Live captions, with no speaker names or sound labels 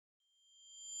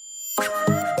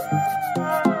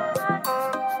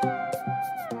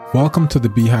Welcome to the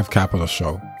Beehive Capital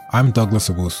Show. I'm Douglas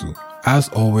Owusu. As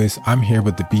always, I'm here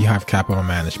with the Beehive Capital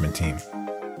management team.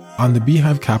 On the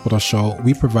Beehive Capital Show,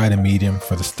 we provide a medium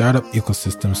for the startup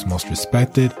ecosystem's most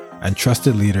respected and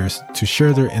trusted leaders to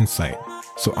share their insight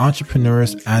so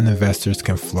entrepreneurs and investors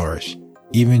can flourish,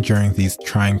 even during these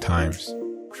trying times.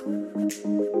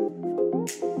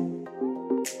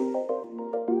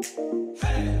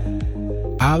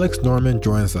 Alex Norman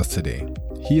joins us today.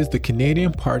 He is the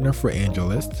Canadian partner for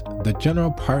AngelList, the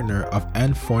general partner of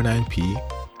N49P,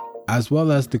 as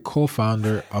well as the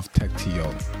co-founder of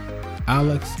TechTO.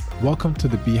 Alex, welcome to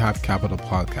the Beehive Capital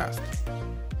Podcast.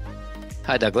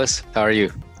 Hi, Douglas. How are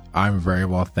you? I'm very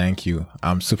well, thank you.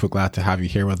 I'm super glad to have you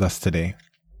here with us today.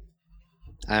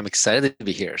 I'm excited to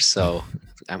be here. So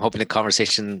I'm hoping the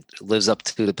conversation lives up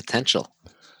to the potential.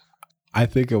 I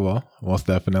think it will, most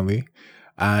definitely.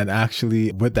 And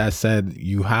actually, with that said,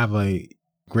 you have a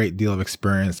great deal of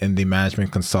experience in the management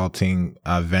consulting,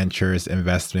 ventures,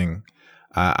 investing.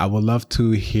 I would love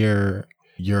to hear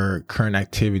your current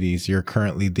activities. You're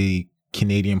currently the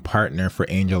Canadian partner for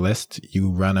AngelList.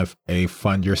 You run a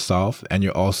fund yourself, and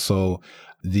you're also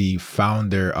the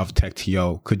founder of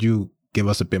TechTO. Could you give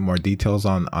us a bit more details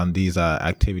on these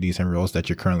activities and roles that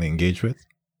you're currently engaged with?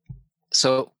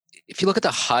 So if you look at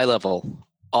the high level,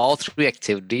 all three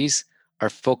activities are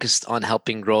focused on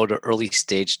helping grow the early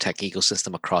stage tech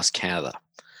ecosystem across Canada.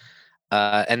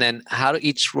 And then how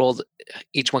each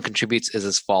one contributes is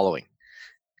as following.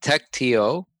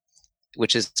 TechTO,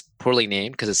 which is poorly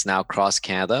named because it's now across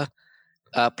Canada,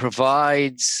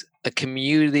 provides a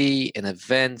community and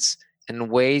events and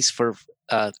ways for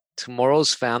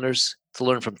tomorrow's founders to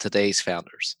learn from today's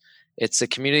founders. It's a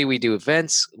community. We do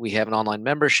events, we have an online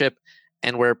membership,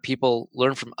 and where people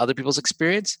learn from other people's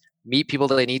experience, meet people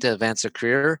that they need to advance their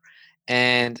career,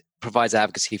 and provides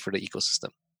advocacy for the ecosystem.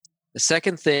 The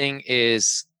second thing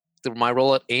is my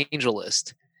role at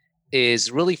AngelList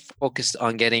is really focused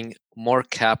on getting more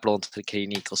capital into the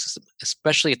Canadian ecosystem,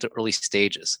 especially at the early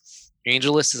stages.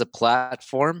 AngelList is a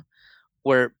platform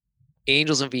where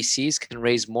angels and VCs can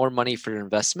raise more money for their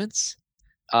investments.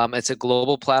 It's a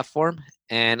global platform,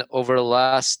 and over the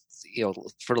last,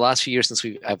 for the last few years since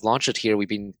I've launched it here, we've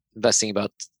been investing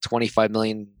about $25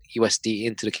 million USD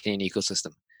into the Canadian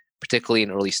ecosystem, particularly in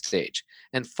early stage.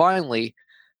 And finally,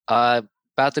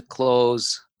 about to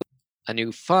close a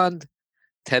new fund,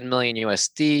 10 million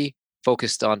USD,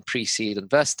 focused on pre-seed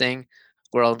investing,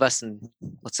 where I'll invest in,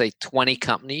 let's say, 20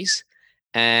 companies,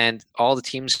 and all the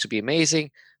teams should be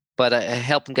amazing, but I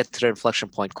help them get to their inflection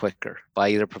point quicker by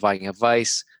either providing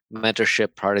advice,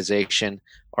 mentorship, prioritization,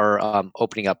 or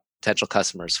opening up potential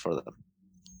customers for them.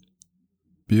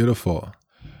 Beautiful.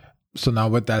 So now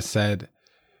with that said,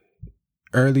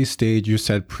 early stage, you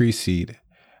said pre-seed.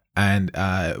 And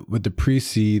with the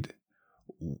pre-seed,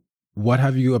 what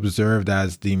have you observed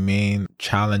as the main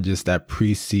challenges that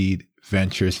pre-seed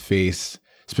ventures face,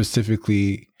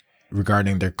 specifically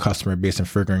regarding their customer base and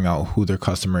figuring out who their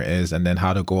customer is and then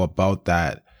how to go about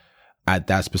that at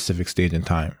that specific stage in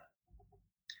time?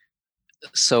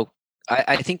 So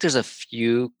I think there's a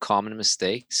few common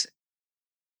mistakes.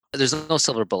 There's no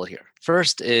silver bullet here.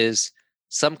 First is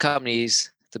some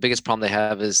companies, the biggest problem they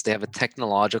have is they have a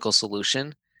technological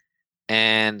solution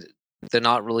and they're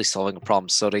not really solving a problem.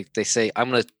 So they say, I'm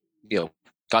going to,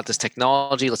 got this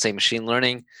technology, let's say machine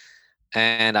learning,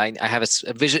 and I have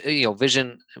a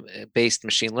vision-based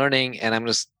machine learning, and I'm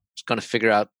just going to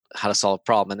figure out how to solve a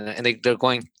problem. And they're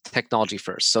going technology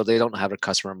first, so they don't have a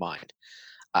customer in mind.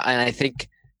 And I think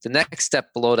the next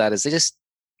step below that is they just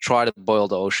try to boil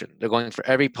the ocean. They're going for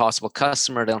every possible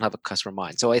customer. They don't have a customer in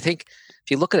mind. So I think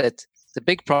if you look at it, the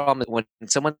big problem when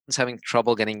someone's having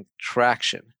trouble getting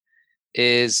traction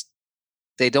is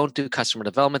they don't do customer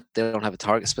development. They don't have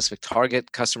a specific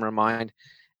target customer in mind.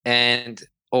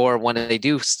 Or when they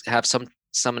do have some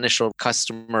initial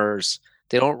customers,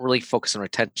 they don't really focus on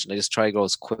retention. They just try to go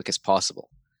as quick as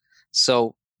possible.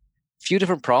 So a few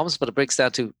different problems, but it breaks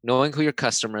down to knowing who your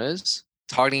customer is,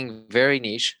 targeting very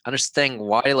niche, understanding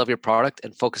why they love your product,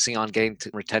 and focusing on getting to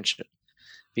retention.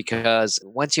 Because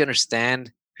once you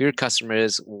understand who your customer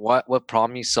is, what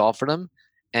problem you solve for them,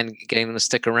 and getting them to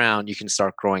stick around, you can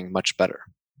start growing much better.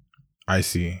 I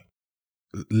see.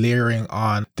 Layering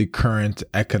on the current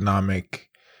economic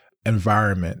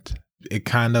environment, it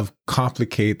kind of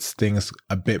complicates things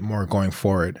a bit more going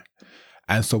forward.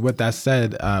 And so with that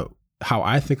said, how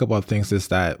I think about things is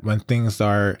that when things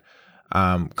are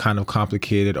kind of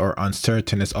complicated or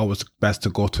uncertain, it's always best to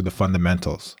go to the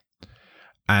fundamentals.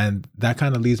 And that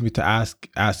kind of leads me to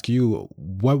ask you,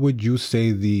 what would you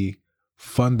say the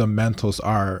fundamentals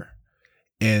are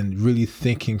in really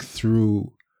thinking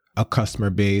through a customer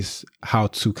base, how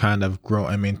to kind of grow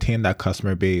and maintain that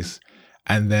customer base,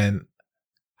 and then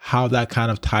how that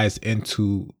kind of ties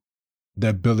into the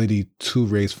ability to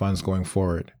raise funds going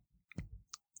forward?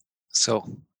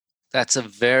 So that's a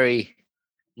very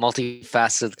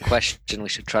multifaceted question we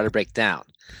should try to break down.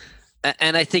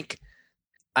 And I think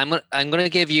I'm going to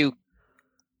give you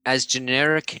as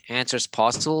generic answers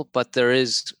possible, but there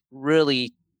is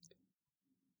really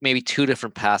maybe two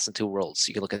different paths and two worlds.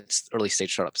 You can look at early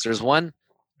stage startups. There's one,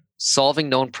 solving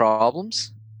known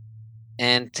problems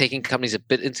and taking companies a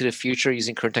bit into the future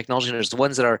using current technology. And there's the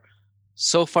ones that are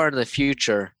so far into the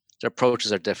future, their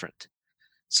approaches are different.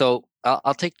 So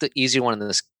I'll take the easier one in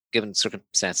this given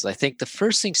circumstances. I think the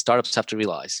first thing startups have to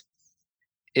realize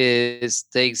is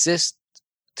they exist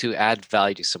to add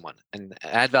value to someone. And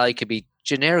add value could be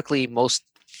generically, most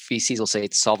VCs will say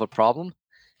it's solve a problem.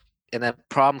 And that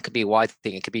problem could be a wide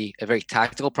thing. It could be a very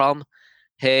tactical problem.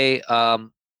 Hey,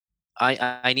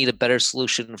 I need a better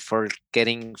solution for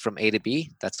getting from A to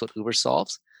B. That's what Uber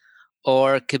solves.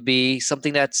 Or it could be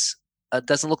something that's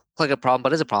doesn't look like a problem,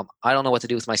 but is a problem. I don't know what to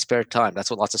do with my spare time. That's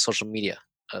what lots of social media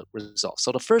resolves.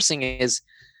 So the first thing is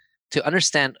to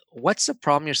understand what's the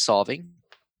problem you're solving,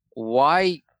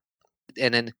 why,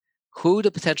 and then who the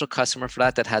potential customer for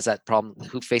that has that problem,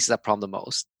 who faces that problem the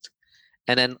most,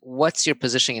 and then what's your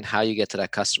positioning and how you get to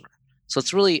that customer. So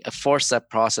it's really a four-step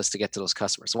process to get to those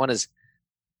customers. One is,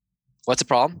 what's the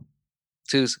problem?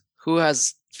 Two is, who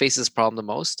faces this problem the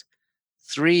most?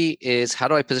 Three is, how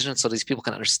do I position it so these people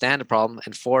can understand the problem?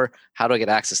 And four, how do I get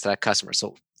access to that customer?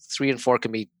 So 3 and 4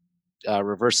 can be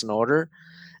reverse in order.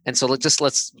 And so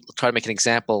let's try to make an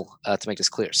example to make this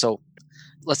clear. So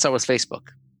let's start with Facebook.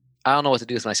 I don't know what to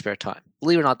do with my spare time.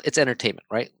 Believe it or not, it's entertainment,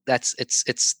 right?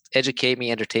 It's educate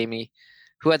me, entertain me.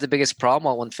 Who had the biggest problem?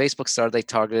 Well, when Facebook started, they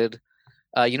targeted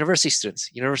university students.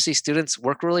 University students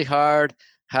work really hard,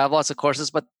 have lots of courses,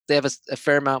 but they have a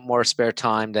fair amount more spare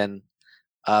time than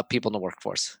people in the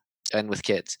workforce and with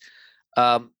kids.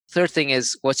 Third thing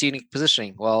is, what's unique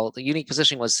positioning? Well, the unique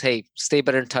positioning was, hey, stay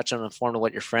better in touch and informed of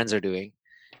what your friends are doing.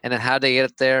 And then how they get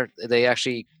it there? They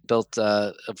actually built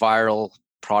a viral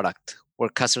product where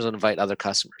customers would invite other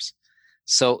customers.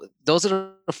 So those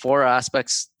are the 4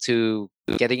 aspects to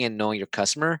getting and knowing your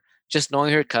customer. Just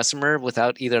knowing your customer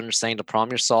without either understanding the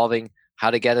problem you're solving,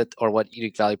 how to get it, or what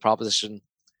unique value proposition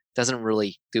doesn't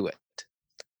really do it.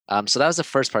 So that was the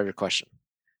first part of your question.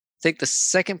 I think the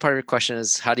second part of your question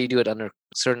is, how do you do it under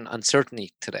certain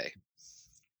uncertainty today?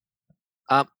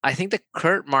 I think the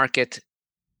current market,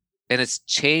 and it's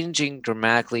changing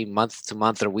dramatically month to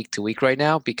month or week to week right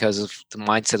now because of the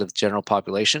mindset of the general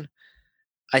population.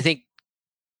 I think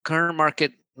current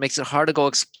market makes it hard to go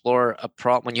explore a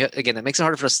problem. It makes it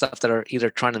harder for stuff that are either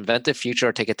trying to invent the future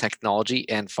or take a technology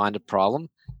and find a problem.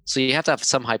 So you have to have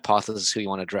some hypothesis who you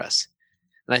want to address.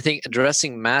 And I think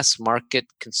addressing mass market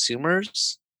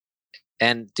consumers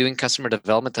and doing customer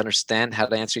development to understand how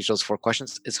to answer each of those 4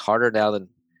 questions is harder now than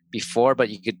before, but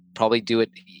you could probably do it.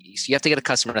 So you have to get a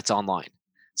customer that's online.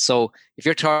 So if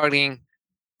you're targeting,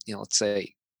 let's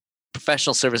say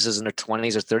professional services in their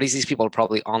 20s or 30s, these people are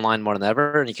probably online more than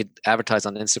ever, and you could advertise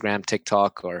on Instagram,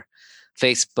 TikTok, or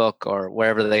Facebook, or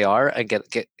wherever they are, and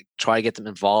try to get them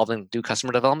involved and do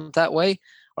customer development that way,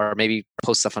 or maybe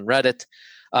post stuff on Reddit.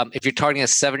 If you're targeting a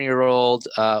 7-year-old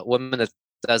woman that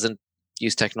doesn't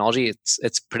use technology,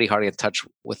 it's pretty hard to get in touch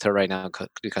with her right now and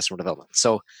do customer development.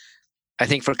 So I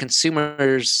think for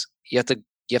consumers, you have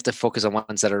to focus on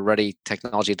ones that are ready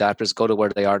technology adapters, go to where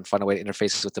they are and find a way to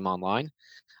interface with them online.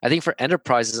 I think for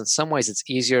enterprises, in some ways, it's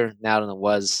easier now than it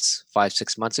was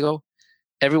 5-6 months ago.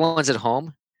 Everyone's at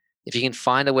home. If you can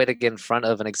find a way to get in front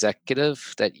of an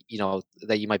executive that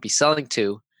you might be selling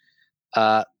to,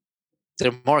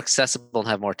 they're more accessible and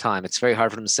have more time. It's very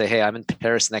hard for them to say, hey, I'm in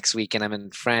Paris next week and I'm in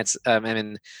France, I'm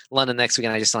in London next week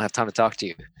and I just don't have time to talk to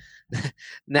you.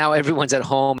 Now everyone's at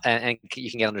home and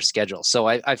you can get on their schedule. So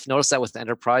I've noticed that with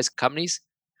enterprise companies,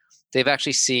 they've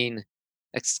actually seen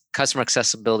customer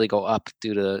accessibility go up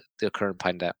due to the current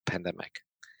pandemic.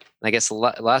 And I guess the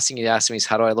last thing you asked me is,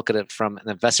 how do I look at it from an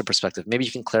investor perspective? Maybe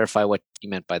you can clarify what you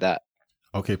meant by that.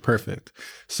 Okay, perfect.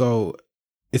 So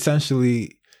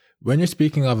essentially, when you're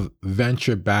speaking of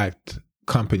venture-backed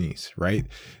companies, right,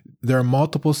 there are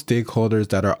multiple stakeholders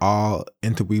that are all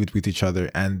interweaved with each other.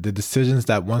 And the decisions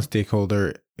that one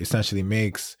stakeholder essentially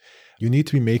makes, you need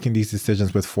to be making these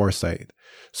decisions with foresight.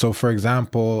 So for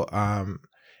example,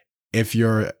 if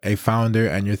you're a founder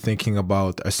and you're thinking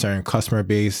about a certain customer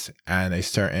base and a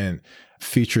certain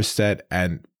feature set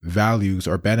and values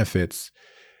or benefits,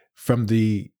 from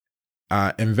the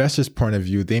investors' point of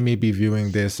view, they may be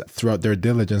viewing this throughout their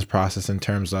diligence process in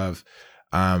terms of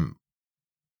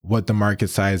what the market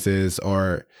size is,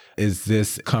 or is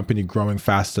this company growing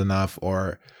fast enough,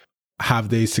 or have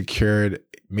they secured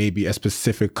maybe a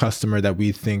specific customer that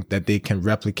we think that they can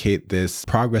replicate this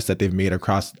progress that they've made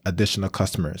across additional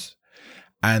customers.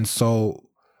 And so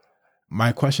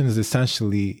my question is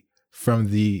essentially,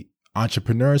 from the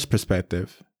entrepreneur's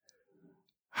perspective,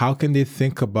 how can they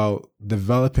think about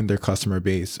developing their customer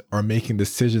base or making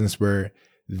decisions where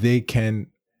they can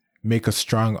make a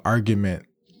strong argument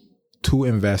to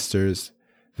investors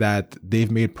that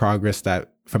they've made progress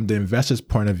that, from the investor's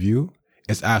point of view,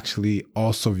 is actually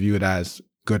also viewed as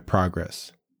good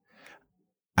progress?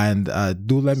 And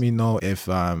do let me know if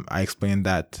I explained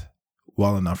that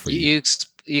well enough for you.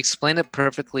 You explained it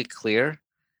perfectly clear.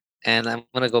 And I'm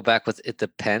going to go back with it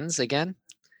depends again.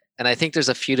 And I think there's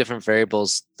a few different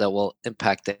variables that will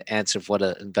impact the answer of what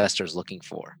an investor is looking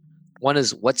for. One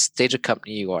is what stage of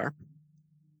company you are,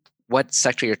 what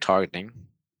sector you're targeting,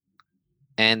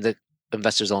 and the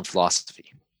investor's own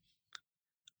philosophy.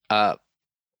 I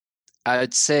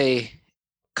would say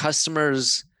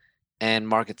customers and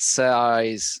market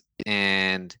size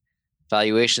and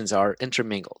valuations are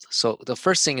intermingled. So the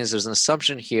first thing is there's an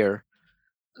assumption here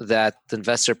that the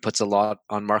investor puts a lot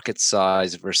on market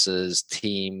size versus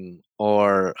team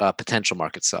or potential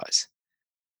market size.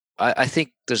 I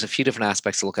think there's a few different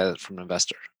aspects to look at it from an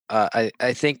investor.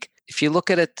 I think if you look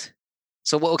at it,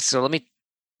 so let me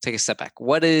take a step back.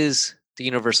 What is the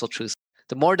universal truth?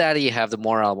 The more data you have, the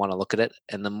more I'll want to look at it,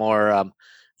 and the more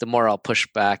I'll push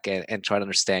back and try to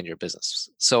understand your business.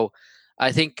 So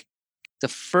I think the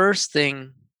first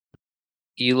thing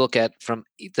you look at, from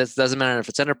that doesn't matter if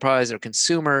it's enterprise or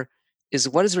consumer, is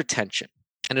what is retention?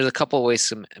 And there's a couple of ways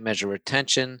to measure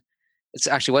retention. It's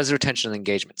actually, what is retention and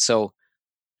engagement? So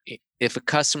if a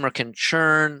customer can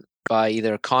churn by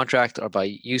either a contract or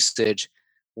by usage,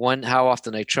 how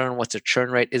often they churn, what's their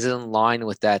churn rate? Is it in line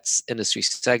with that industry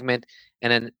segment?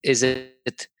 And then is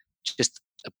it just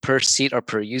a per seat or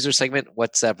per user segment?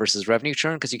 What's that versus revenue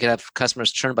churn? Because you can have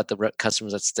customers churn, but the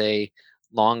customers that stay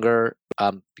longer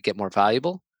get more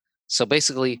valuable. So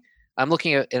basically, what I'm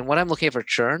looking at for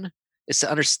churn is to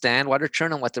understand what their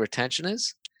churn and what the retention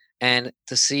is, and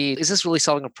to see, is this really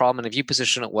solving a problem? And if you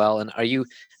position it well, and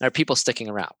are people sticking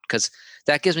around? Because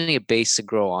that gives me a base to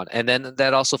grow on. And then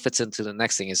that also fits into the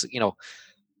next thing is,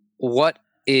 what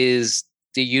is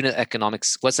the unit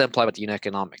economics? What's that imply about the unit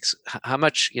economics? How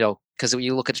much, because when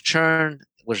you look at the churn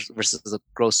versus the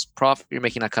gross profit you're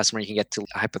making that customer, you can get to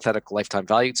hypothetical lifetime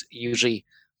value. It's usually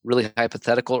really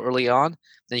hypothetical early on.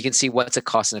 Then you can see what's it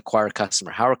cost to acquire a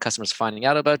customer. How are customers finding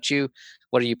out about you?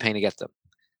 What are you paying to get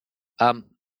them?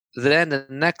 Then the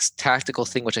next tactical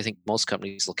thing, which I think most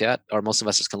companies look at, or most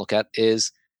investors can look at,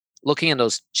 is looking at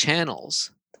those channels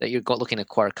that you're looking to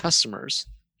acquire customers.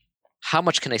 How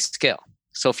much can they scale?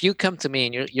 So if you come to me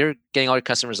and you're getting all your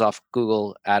customers off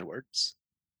Google AdWords,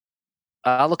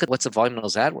 I'll look at what's the volume of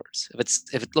those AdWords.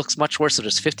 If it looks much worse, so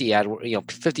there's 50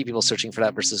 people searching for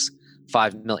that versus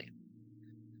 5 million.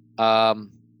 And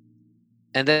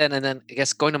then I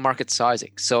guess going to market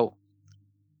sizing. So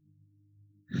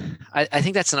I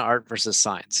think that's an art versus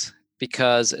science,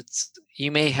 because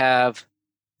you may have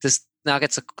this now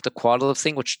gets the qualitative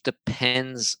thing, which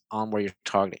depends on where you're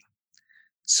targeting.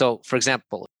 So for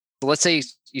example, let's say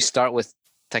you start with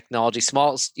technology,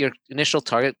 your initial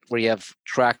target where you have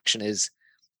traction is,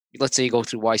 let's say you go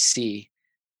through YC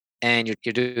and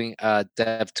you're doing a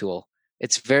dev tool.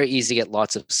 It's very easy to get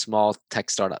lots of small tech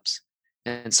startups.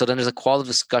 And so then there's a qualitative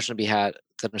discussion to be had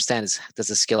to understand does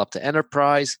it scale up to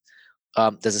enterprise?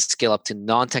 Does it scale up to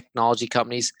non-technology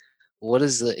companies? What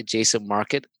is the adjacent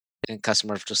market and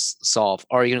customer just solve?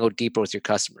 Or are you going to go deeper with your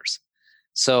customers?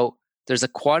 So there's a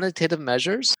quantitative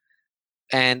measures,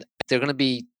 and they're going to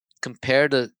be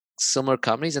compared to similar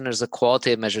companies. And there's a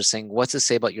qualitative measure saying, what's it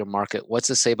say about your market? What's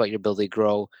it say about your ability to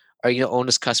grow? Are you going to own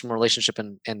this customer relationship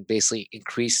and basically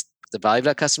increase the value of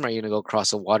that customer? Are you going to go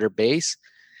across a wider base?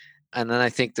 And then I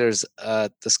think there's a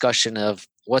discussion of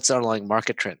what's the underlying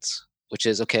market trends, which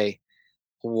is, okay,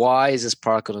 why is this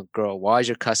product going to grow? Why is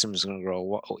your customers going to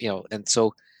grow? And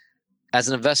so as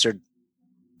an investor,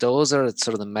 those are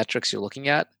sort of the metrics you're looking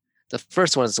at. The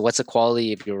first one is, what's the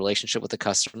quality of your relationship with the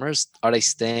customers? Are they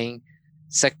staying?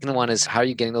 Second one is, how are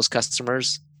you getting those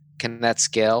customers? Can that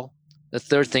scale? The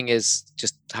third thing is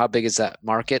just how big is that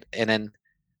market? And then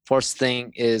fourth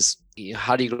thing is,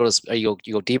 how do you grow? You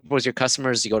go deeper with your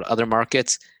customers, you go to other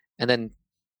markets, and then,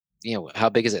 how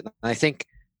big is it? And I think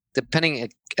depending,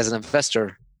 as an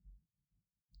investor,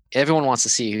 everyone wants to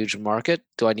see a huge market.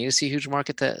 Do I need to see a huge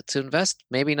market to invest?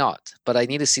 Maybe not, but I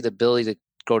need to see the ability to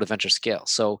grow to venture scale.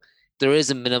 So there is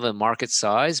a minimum market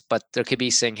size, but there could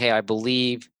be saying, hey, I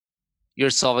believe you're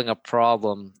solving a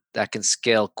problem that can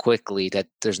scale quickly that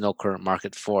there's no current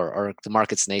market for, or the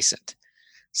market's nascent.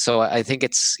 So I think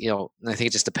it's, I think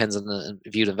it just depends on the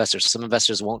view to investors. Some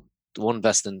investors won't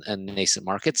invest in nascent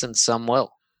markets, and some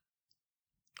will.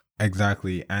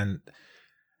 Exactly. And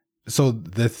so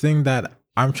the thing that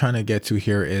I'm trying to get to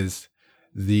here is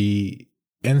the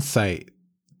insight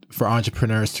for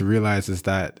entrepreneurs to realize is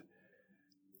that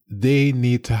they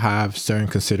need to have certain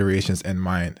considerations in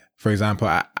mind. For example,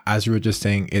 as you were just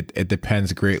saying, it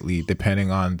depends greatly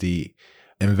depending on the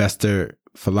investor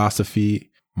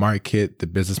philosophy, market, the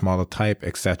business model type,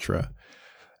 etc.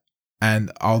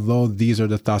 And although these are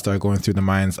the thoughts that are going through the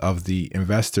minds of the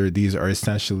investor, these are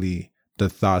essentially the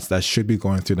thoughts that should be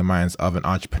going through the minds of an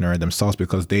entrepreneur themselves,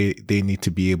 because they need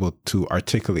to be able to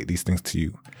articulate these things to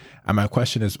you. And my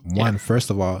question is, one, first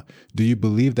of all, do you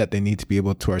believe that they need to be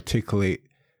able to articulate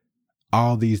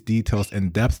all these details in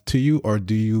depth to you, or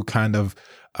do you kind of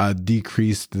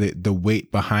decrease the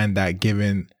weight behind that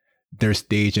given their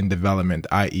stage in development,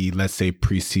 i.e., let's say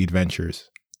pre-seed ventures?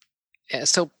 Yeah,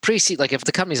 so pre-seed, like if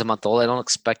the company's a month old, I don't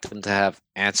expect them to have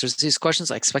answers to these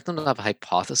questions. I expect them to have a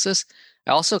hypothesis.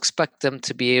 I also expect them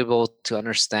to be able to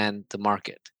understand the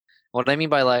market. What I mean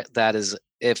by that is,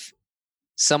 if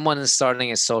someone is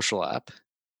starting a social app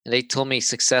and they told me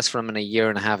success from in a year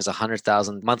and a half is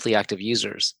 100,000 monthly active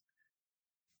users,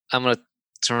 I'm going to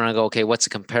turn around and go, okay, what's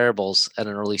the comparables at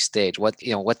an early stage? What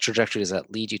trajectory does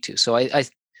that lead you to? So I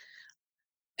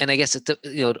guess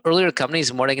earlier companies,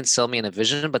 the more they can sell me in a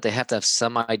vision, but they have to have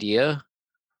some idea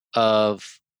they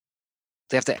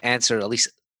have to answer at least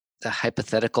the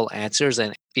hypothetical answers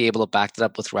and be able to back that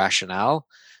up with rationale.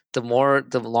 The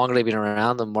longer they've been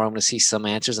around, the more I'm going to see some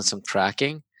answers and some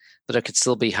tracking, but it could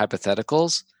still be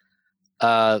hypotheticals.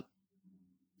 Because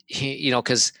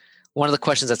one of the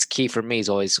questions that's key for me is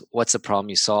always, what's the problem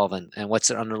you solve, and what's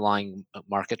the underlying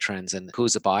market trends, and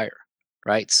who's the buyer,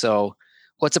 right? So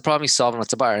what's the problem you solve and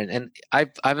what's the buyer? And I've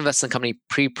invested in a company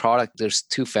pre-product. There's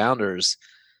two founders.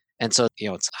 And so,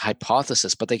 it's a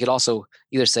hypothesis, but they could also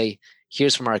either say,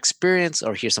 here's from our experience,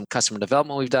 or here's some customer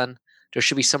development we've done. There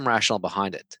should be some rationale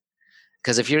behind it.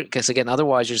 Because again,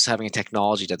 otherwise you're just having a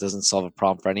technology that doesn't solve a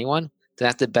problem for anyone. Then I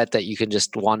have to bet that you can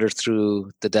just wander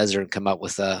through the desert and come up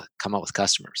with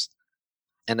customers.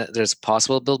 And there's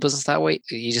possible to build business that way.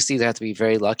 You just either have to be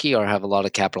very lucky or have a lot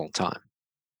of capital and time.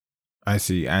 I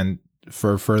see. And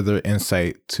for further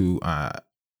insight to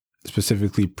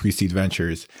specifically pre-seed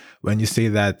ventures, when you say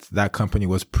that company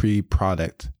was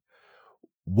pre-product,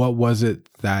 what was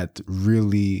it that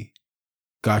really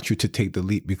got you to take the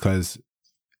leap? Because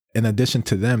in addition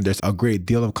to them, there's a great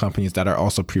deal of companies that are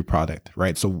also pre-product,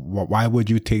 right? So why would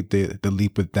you take the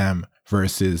leap with them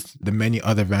versus the many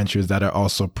other ventures that are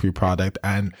also pre-product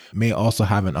and may also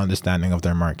have an understanding of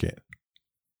their market?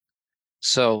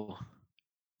 So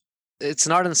it's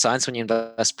an art and science when you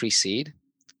invest pre-seed.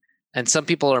 And some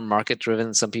people are market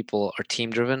driven, some people are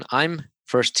team driven. I'm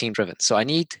first team driven. So I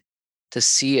need to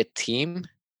see a team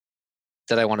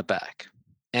that I want to back.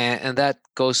 And that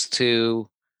goes to,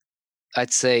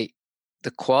 I'd say,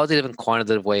 the qualitative and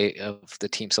quantitative way of the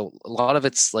team. So a lot of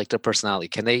it's like their personality.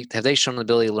 Have they shown the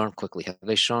ability to learn quickly? Have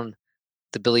they shown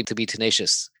the ability to be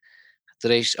tenacious?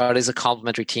 Are they a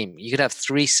complementary team? You could have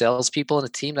 3 salespeople in a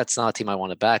team. That's not a team I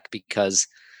want to back, because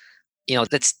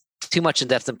that's too much in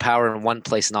depth and power in one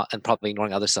place, and probably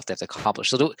ignoring other stuff they have to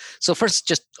accomplish. So first,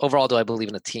 just overall, do I believe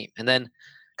in a team? And then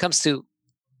comes to,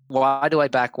 why do I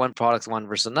back one product one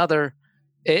versus another?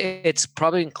 It's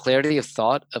probably in clarity of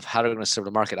thought of how they're going to serve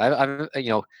the market.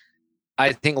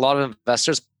 I think a lot of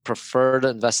investors prefer to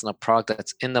invest in a product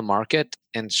that's in the market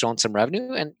and shown some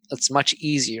revenue, and it's much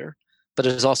easier, but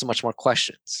there's also much more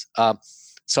questions.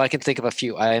 So I can think of a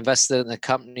few. I invested in a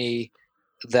company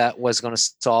that was going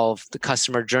to solve the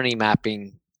customer journey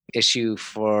mapping issue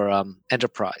for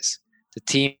enterprise. The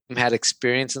team had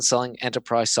experience in selling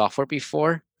enterprise software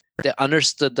before. They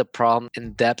understood the problem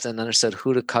in depth and understood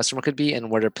who the customer could be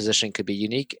and where their positioning could be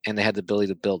unique, and they had the ability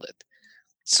to build it.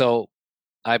 So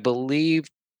I believe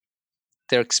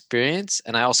their experience,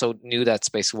 and I also knew that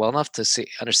space well enough to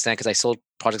understand, because I sold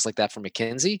projects like that for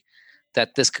McKinsey,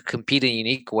 that this could compete in a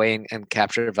unique way and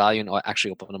capture value and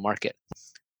actually open the market.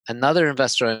 Another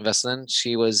investor I invested in,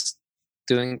 she was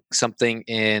doing something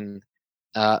in,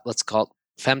 let's call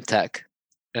it femtech.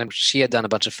 And she had done a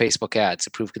bunch of Facebook ads to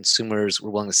prove consumers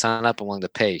were willing to sign up and willing to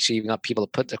pay. She even got people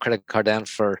to put their credit card down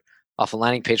off a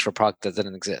landing page for a product that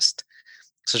didn't exist.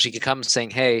 So she could come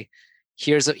saying, hey,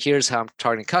 here's how I'm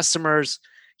targeting customers.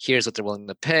 Here's what they're willing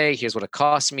to pay. Here's what it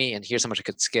costs me. And here's how much it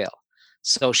could scale.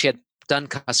 So she had done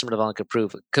customer development, could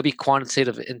prove. It could be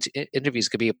quantitative interviews. It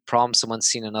could be a problem someone's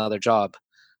seen in another job.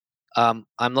 I'm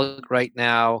looking right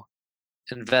now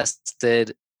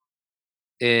invested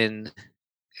in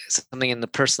something in the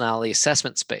personality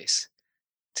assessment space.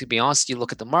 To be honest, you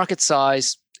look at the market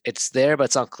size, it's there, but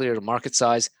it's not clear the market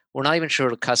size. We're not even sure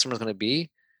who the customer is going to be,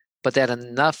 but they had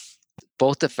enough.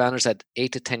 Both the founders had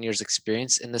 8 to 10 years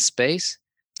experience in this space.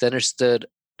 They understood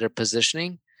their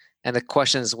positioning. And the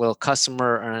question is, will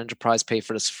customer or enterprise pay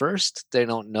for this first? They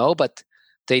don't know, but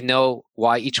they know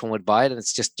why each one would buy it. And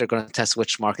it's just, they're going to test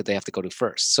which market they have to go to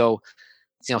first. So,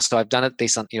 so I've done it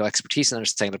based on, expertise and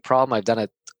understanding the problem. I've done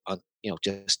it on,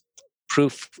 just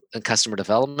proof and customer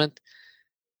development.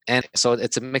 And so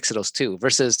it's a mix of those two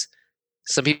versus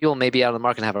some people may be out of the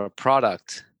market and have a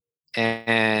product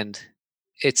and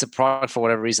it's a product for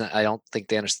whatever reason. I don't think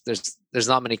they understand. There's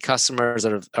not many customers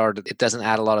or it doesn't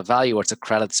add a lot of value or it's a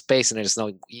crowded space and there's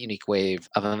no unique way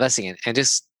of investing in. And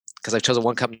just because I've chosen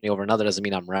one company over another doesn't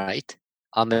mean I'm right.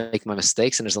 I'll make my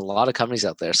mistakes and there's a lot of companies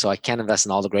out there. So I can't invest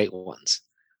in all the great ones.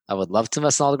 I would love to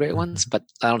invest in all the great ones, but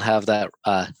I don't have that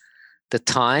the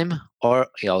time or,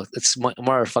 it's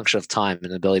more a function of time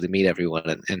and the ability to meet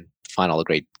everyone and find all the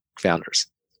great founders.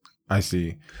 I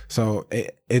see. So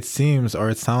it seems or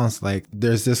it sounds like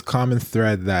there's this common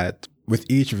thread that with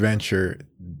each venture,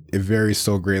 it varies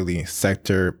so greatly,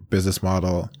 sector, business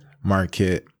model,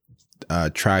 market,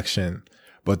 traction.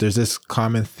 But there's this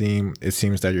common theme, it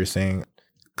seems that you're saying,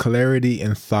 clarity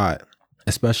in thought,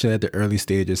 especially at the early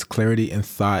stages, clarity in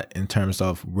thought in terms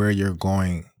of where you're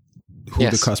going, who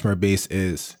the customer base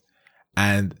is,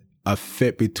 and a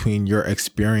fit between your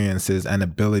experiences and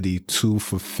ability to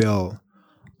fulfill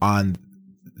on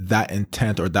that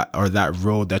intent or that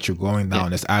road that you're going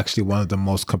down is actually one of the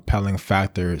most compelling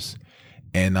factors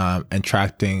in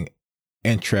attracting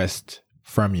interest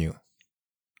from you.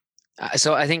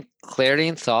 So I think clarity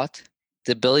in thought,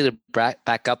 the ability to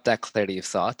back up that clarity of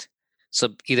thought. So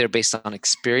either based on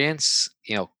experience,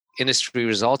 industry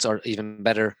results, or even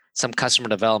better, some customer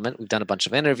development. We've done a bunch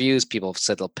of interviews. People have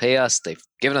said they'll pay us. They've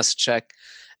given us a check.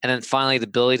 And then finally, the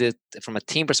ability to, from a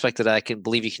team perspective, that I can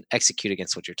believe you can execute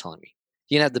against what you're telling me.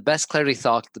 You can have the best clarity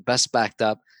thought, the best backed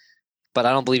up, but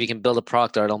I don't believe you can build a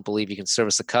product or I don't believe you can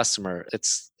service a customer.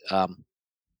 It's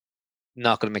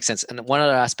not going to make sense. And one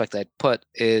other aspect I'd put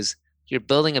is you're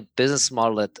building a business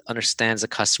model that understands the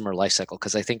customer lifecycle.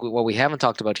 Because I think what we haven't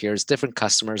talked about here is different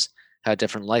customers have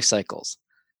different life cycles.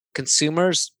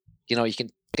 Consumers, you can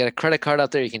get a credit card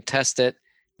out there, you can test it,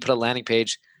 put a landing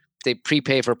page. They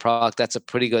prepay for a product. That's a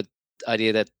pretty good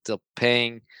idea that they're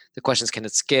paying. The question is, can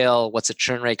it scale? What's the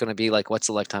churn rate going to be like? What's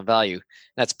the lifetime value?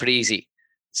 That's pretty easy.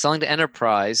 Selling to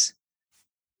enterprise,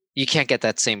 you can't get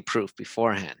that same proof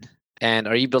beforehand. And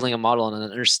are you building a model and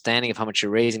an understanding of how much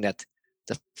you're raising that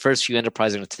the first few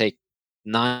enterprises are going to take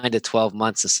 9 to 12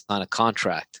 months to sign a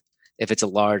contract? If it's a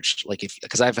large,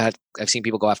 because I've seen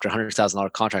people go after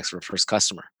 $100,000 contracts for a first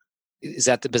customer. Is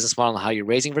that the business model and how you're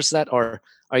raising versus that? Or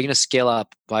are you going to scale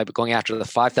up by going after the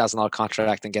 $5,000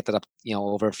 contract and get that up,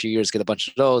 over a few years, get a bunch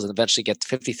of those and eventually get to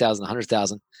 50,000,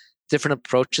 100,000, different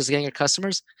approaches to getting your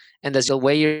customers? And does the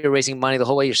way you're raising money, the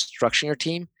whole way you're structuring your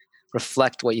team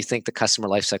reflect what you think the customer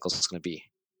life cycle is going to be?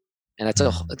 And it's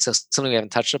something we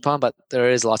haven't touched upon, but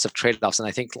there is lots of trade-offs. And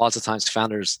I think lots of times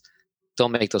founders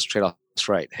don't make those trade-offs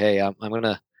right. Hey, I'm going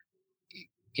to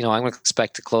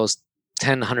expect to close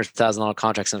 $100,000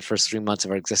 contracts in the first 3 months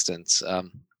of our existence.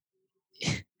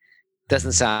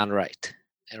 Doesn't sound right,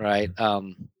 right?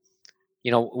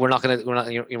 We're going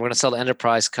to sell to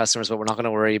enterprise customers, but we're not going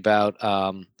to worry about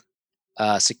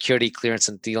security clearance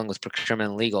and dealing with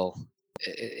procurement and legal.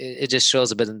 It just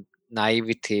shows a bit of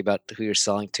naivety about who you're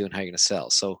selling to and how you're going to sell.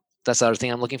 So that's the other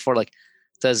thing I'm looking for. Like,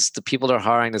 does the people they're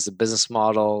hiring, does the business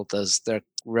model, does their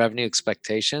revenue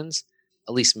expectations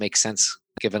at least make sense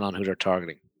given on who they're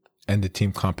targeting? And the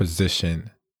team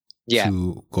composition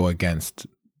to go against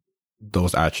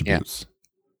those attributes.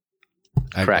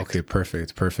 Correct. Okay,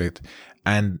 perfect.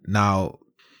 And now,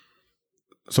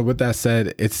 so with that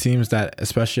said, it seems that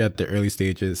especially at the early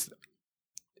stages,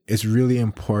 it's really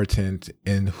important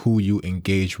in who you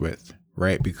engage with,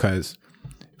 right? Because,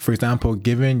 for example,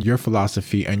 given your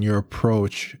philosophy and your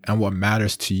approach and what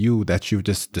matters to you that you've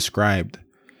just described,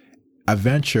 a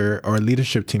venture or a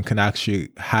leadership team can actually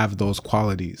have those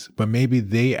qualities, but maybe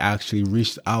they actually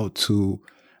reached out to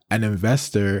an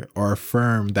investor or a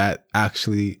firm that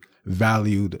actually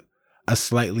valued a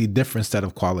slightly different set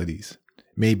of qualities.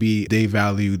 Maybe they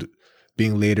valued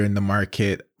being later in the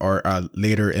market or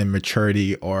later in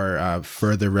maturity or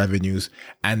further revenues.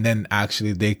 And then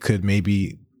actually they could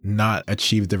maybe not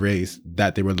achieve the raise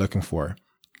that they were looking for.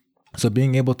 So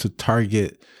being able to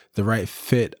target the right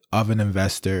fit of an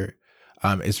investor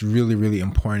is really, really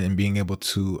important in being able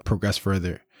to progress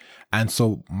further. And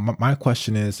so my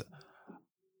question is,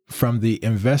 from the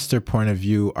investor point of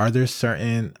view, are there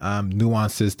certain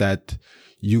nuances that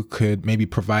you could maybe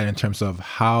provide in terms of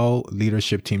how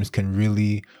leadership teams can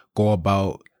really go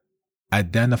about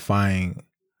identifying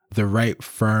the right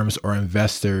firms or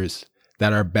investors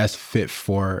that are best fit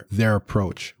for their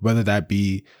approach, whether that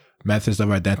be methods of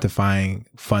identifying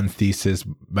fund thesis,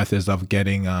 methods of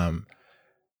getting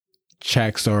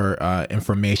checks or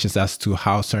information as to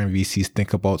how certain VCs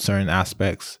think about certain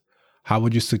aspects? How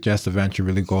would you suggest a venture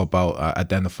really go about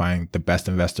identifying the best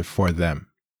investor for them?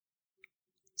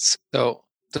 So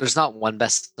there's not one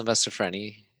best investor for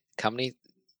any company.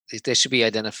 They should be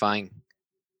identifying,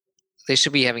 they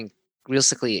should be having,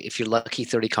 realistically, if you're lucky,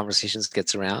 30 conversations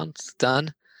gets around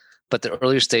done. But the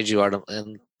earlier stage you are,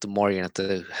 and the more you're going to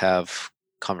have to have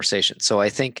conversations. So I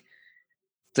think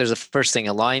there's a first thing,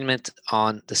 alignment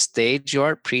on the stage you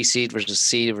are, pre-seed versus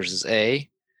seed versus A,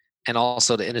 and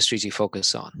also the industries you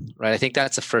focus on, right? I think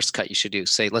that's the first cut you should do.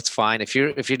 Say, let's find, if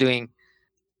you're doing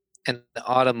an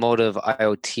automotive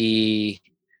IoT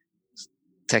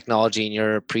technology in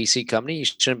your pre-seed company, you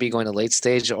shouldn't be going to late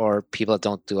stage or people that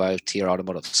don't do IoT or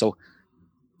automotive. So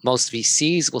most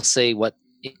VCs will say what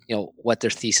their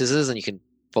thesis is, and you can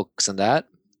focus on that.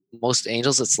 Most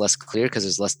angels, it's less clear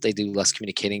because they do less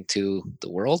communicating to the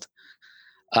world.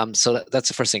 So that's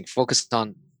the first thing. Focus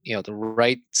on the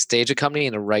right stage of company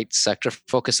and the right sector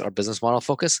focus or business model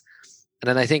focus. And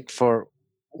then I think for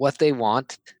what they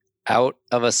want out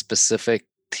of a specific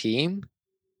team,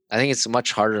 I think it's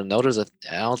much harder to notice.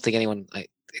 I don't think anyone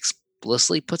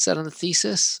explicitly puts that on the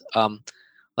thesis.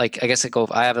 Like I guess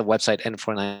if I have a website,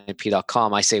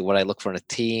 n49p.com, I say what I look for in a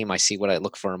team, I see what I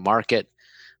look for in a market,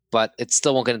 but it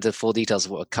still won't get into full details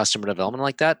of what customer development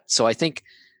like that. So I think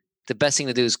the best thing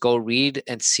to do is go read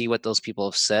and see what those people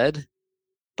have said.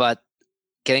 But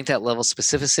getting to that level of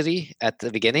specificity at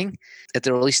the beginning, at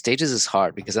the early stages, is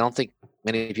hard because I don't think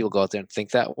many people go out there and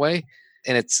think that way.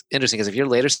 And it's interesting because if you're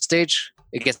later stage,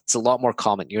 it gets a lot more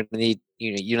common. You're going to need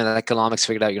unit economics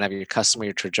figured out. You're going to have your customer,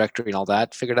 your trajectory, and all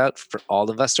that figured out for all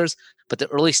investors. But the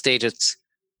early stage, it's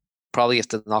probably you have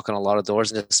to knock on a lot of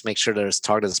doors and just make sure they're as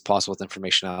targeted as possible with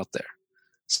information out there.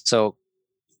 So,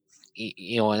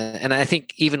 and I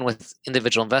think even with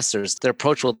individual investors, their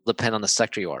approach will depend on the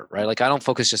sector you are, right? Like I don't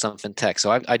focus just on fintech.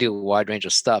 So I do a wide range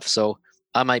of stuff. So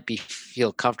I might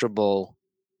feel comfortable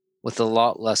with a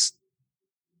lot less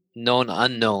known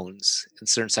unknowns in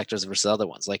certain sectors versus other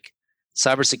ones. Like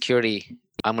cybersecurity,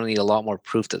 I'm going to need a lot more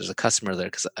proof that there's a customer there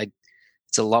because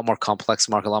it's a lot more complex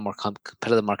market, a lot more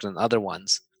competitive market than other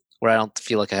ones where I don't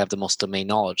feel like I have the most domain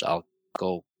knowledge. I'll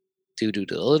go do due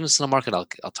diligence in the market.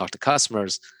 I'll talk to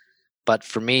customers. But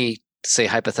for me to say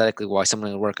hypothetically why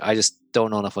something would work, I just don't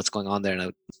know enough what's going on there.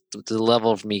 And the level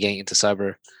of me getting into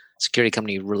cyber security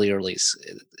company really early,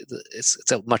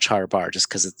 it's a much higher bar just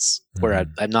because it's where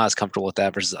I'm not as comfortable with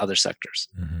that versus other sectors.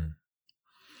 Mm-hmm.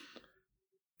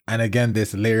 And again,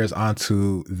 this layers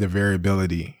onto the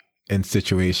variability in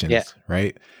situations,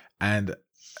 right? And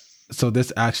so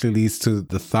this actually leads to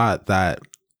the thought that,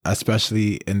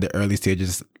 especially in the early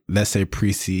stages, let's say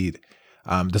pre-seed,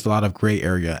 there's a lot of gray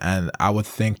area. And I would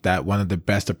think that one of the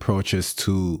best approaches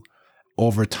to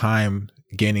over time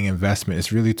gaining investment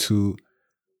is really to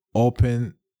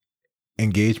open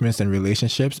engagements and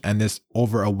relationships, and this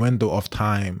over a window of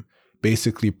time,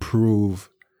 basically prove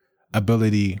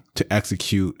ability to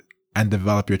execute and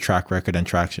develop your track record and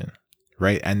traction,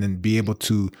 right? And then be able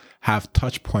to have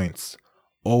touch points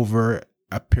over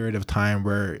a period of time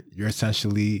where you're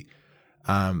essentially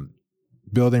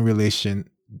building relation,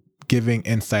 giving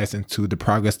insights into the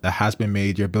progress that has been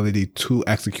made, your ability to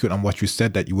execute on what you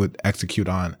said that you would execute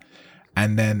on.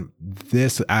 And then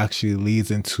this actually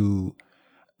leads into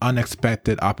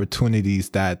unexpected opportunities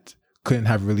that couldn't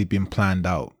have really been planned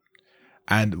out.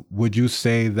 And would you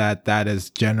say that that is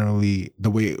generally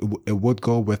the way it would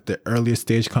go with the earlier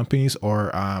stage companies?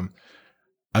 Or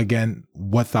again,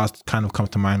 what thoughts kind of come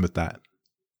to mind with that?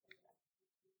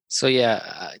 So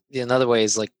another way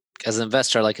is like, as an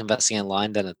investor, I like investing in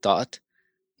line than a dot.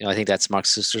 I think that's Mark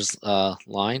Suster's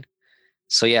line.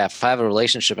 So if I have a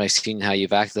relationship and I've seen how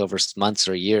you've acted over months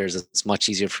or years, it's much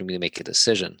easier for me to make a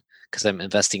decision because I'm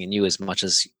investing in you as much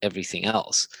as everything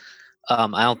else. I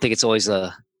don't think it's always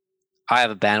I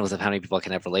have a bandwidth of how many people I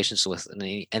can have relationships with,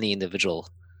 and any individual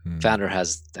founder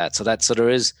has that. So that's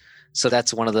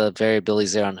one of the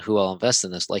variabilities there on who I'll invest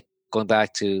in this. Like going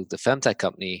back to the femtech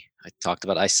company I talked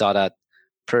about, I saw that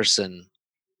person,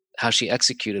 how she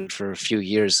executed for a few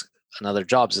years on other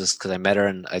jobs, is because I met her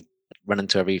and I run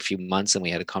into her every few months and we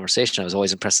had a conversation. I was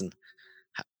always impressed in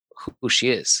who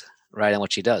she is, right, and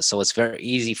what she does. So it's very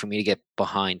easy for me to get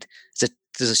behind. It's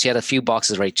she had a few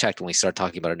boxes already checked when we started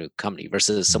talking about our new company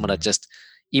versus someone that just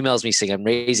emails me saying I'm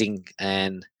raising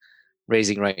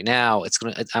right now.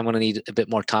 I'm gonna need a bit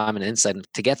more time and insight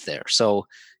to get there. So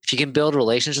if you can build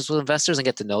relationships with investors and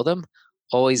get to know them,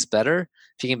 always better.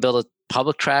 If you can build a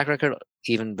public track record,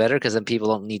 even better, because then people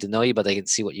don't need to know you, but they can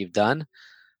see what you've done.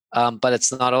 But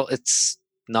it's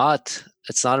not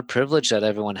a privilege that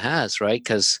everyone has, right?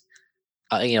 Because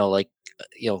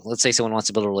let's say someone wants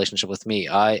to build a relationship with me.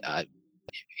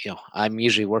 I'm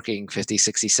usually working 50,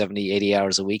 60, 70, 80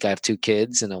 hours a week. I have 2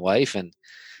 kids and a wife. And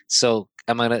so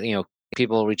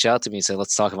people will reach out to me and say,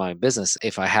 let's talk about my business.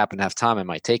 If I happen to have time, I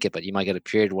might take it, but you might get a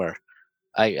period where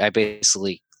I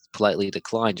basically politely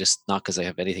decline, just not because I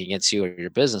have anything against you or your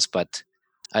business, but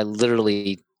I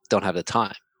literally don't have the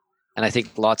time. And I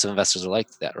think lots of investors are like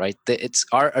that, right? It's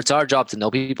our job to know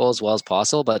people as well as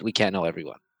possible, but we can't know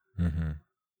everyone. Mm-hmm.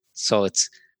 So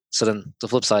then the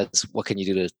flip side is, what can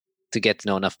you do to get to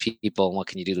know enough people, and what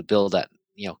can you do to build that?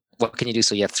 What can you do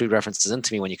so you have 3 references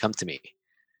into me when you come to me,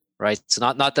 right?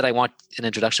 So not that I want an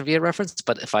introduction via reference,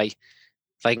 but if I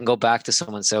can go back to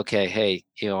someone and say, okay, hey,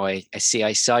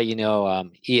 I saw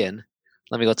Ian.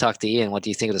 Let me go talk to Ian. What do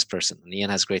you think of this person? And Ian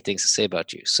has great things to say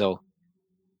about you. So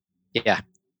yeah,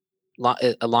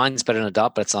 a line's better than a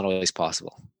dot, but it's not always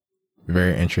possible.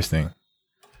 Very interesting.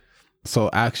 So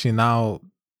actually now,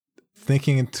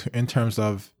 thinking in terms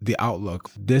of the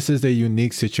outlook, this is a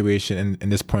unique situation in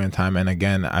this point in time. And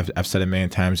again, I've said it many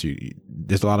times,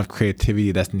 there's a lot of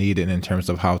creativity that's needed in terms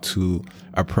of how to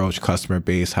approach customer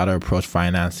base, how to approach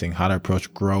financing, how to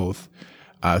approach growth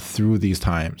through these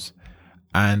times.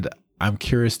 And I'm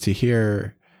curious to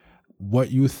hear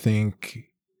what you think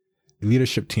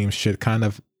leadership teams should kind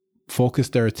of focus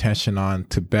their attention on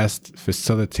to best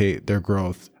facilitate their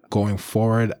growth going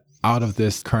forward out of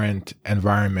this current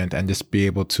environment and just be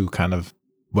able to kind of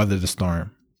weather the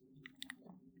storm.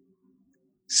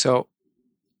 So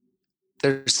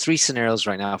there's 3 scenarios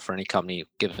right now for any company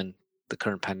given the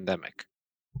current pandemic.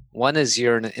 One is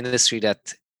you're in an industry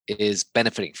that is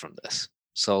benefiting from this.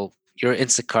 So you're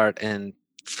Instacart and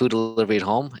food delivery at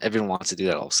home. Everyone wants to do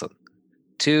that all of a sudden.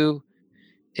 2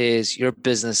 is your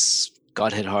business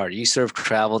got hit hard. You serve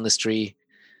travel industry.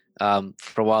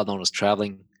 For a while, no one was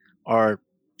traveling. Or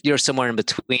you're somewhere in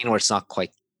between where it's not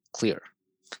quite clear.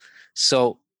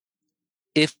 So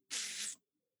if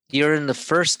you're in the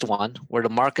first one where the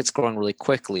market's growing really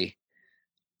quickly,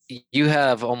 you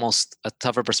have almost a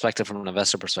tougher perspective from an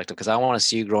investor perspective, because I want to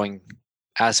see you growing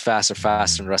as fast or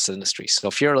faster than the rest of the industry. So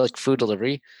if you're like food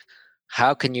delivery,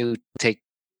 how can you take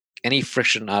any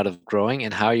friction out of growing,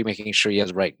 and how are you making sure you have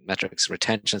the right metrics,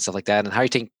 retention, stuff like that?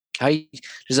 And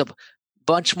there's a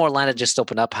bunch more land that just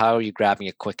opened up. How are you grabbing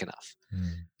it quick enough?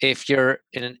 If you're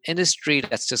in an industry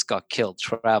that's just got killed,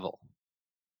 travel,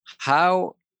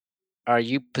 how are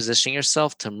you positioning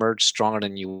yourself to emerge stronger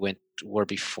than you were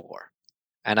before?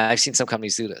 And I've seen some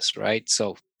companies do this, right?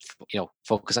 So,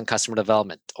 focus on customer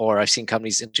development, or I've seen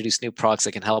companies introduce new products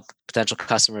that can help potential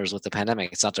customers with the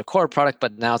pandemic. It's not their core product,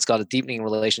 but now it's got a deepening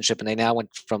relationship, and they now went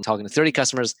from talking to 30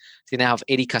 customers, they now have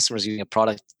 80 customers using a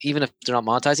product. Even if they're not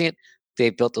monetizing it,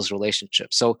 they've built those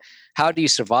relationships. So how do you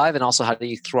survive, and also how do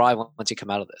you thrive once you come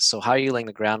out of this? So how are you laying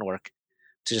the groundwork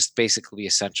to just basically be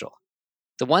essential?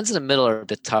 The ones in the middle are a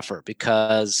bit tougher,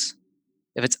 because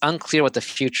if it's unclear what the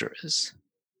future is,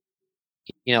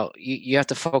 you have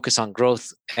to focus on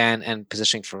growth and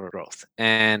positioning for growth.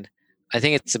 And I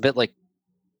think it's a bit like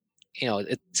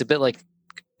it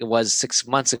was 6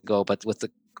 months ago, but with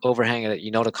the overhang that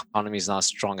the economy is not as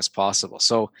strong as possible.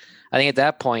 So I think at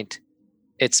that point,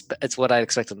 it's what I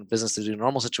expect a business to do in a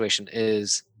normal situation,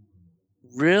 is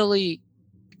really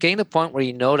getting to the point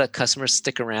where that customers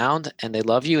stick around and they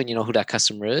love you, and you know who that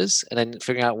customer is, and then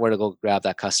figuring out where to go grab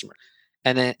that customer.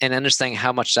 And understanding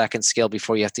how much that can scale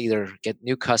before you have to either get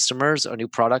new customers or new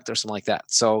product or something like that.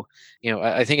 So,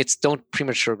 I think it's don't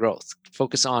premature growth.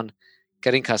 Focus on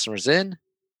getting customers in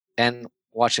and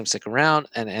watch them stick around,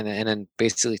 and then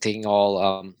basically taking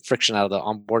all friction out of the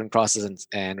onboarding process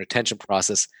and retention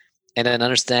process, and then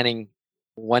understanding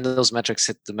when those metrics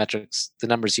hit the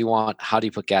numbers you want, how do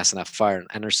you put gas in that fire, and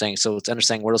understanding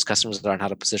where those customers are and how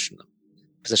to position them.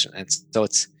 And so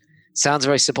it sounds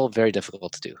very simple, very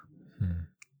difficult to do.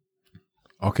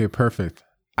 Okay, perfect.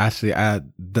 Actually,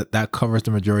 that covers the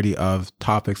majority of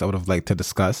topics I would have liked to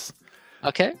discuss.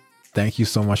 Okay. Thank you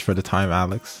so much for the time,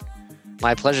 Alex.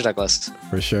 My pleasure, Douglas.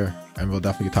 For sure. And we'll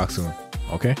definitely talk soon.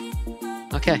 Okay?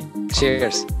 Okay.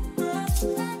 Cheers.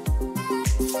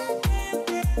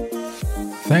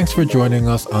 Thanks for joining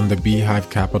us on the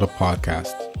Beehive Capital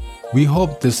Podcast. We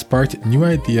hope this sparked new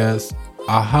ideas,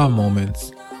 aha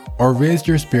moments, or raised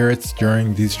your spirits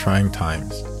during these trying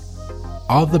times.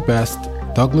 All the best,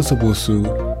 Douglas Owusu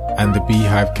and the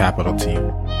Beehive Capital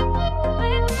team.